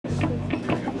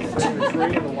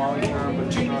free in the long term, but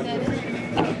it's not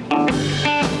good.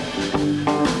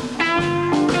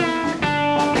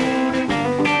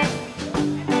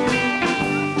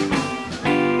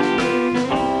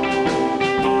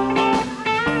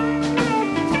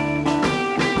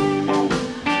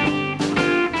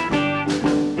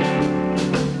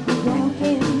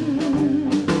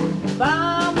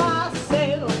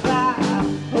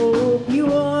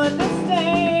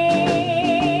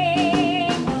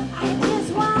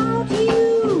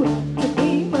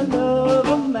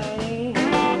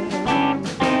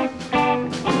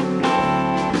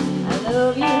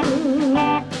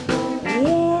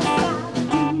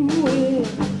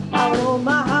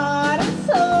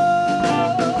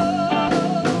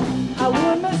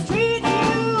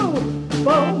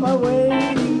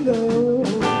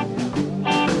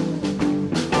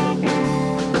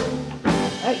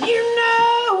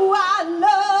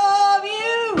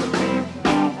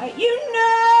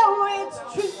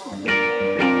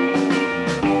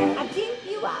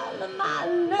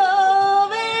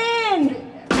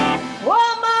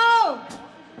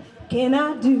 Can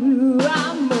I do?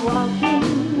 I'm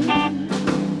walking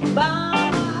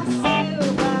by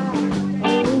myself. I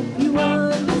hope you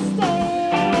understand.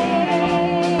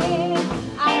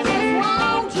 I just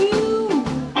want you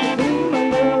to be my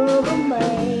lover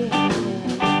man.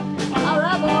 All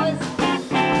right, boys.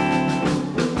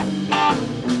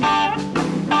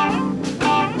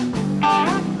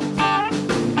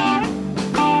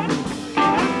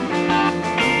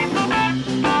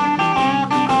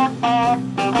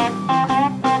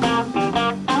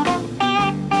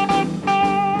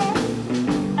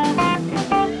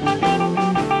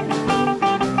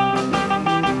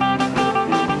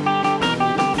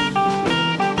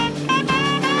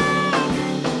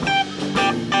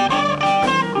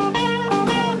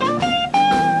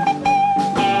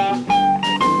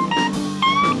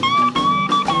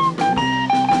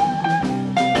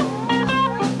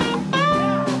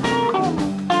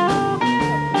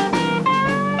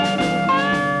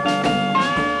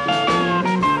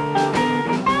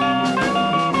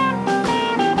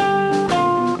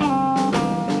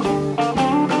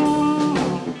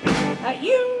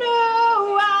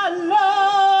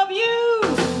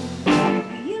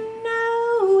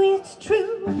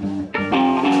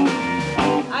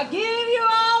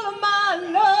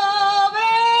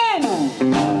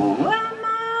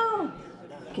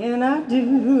 Can I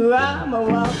do? I'm a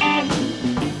walk.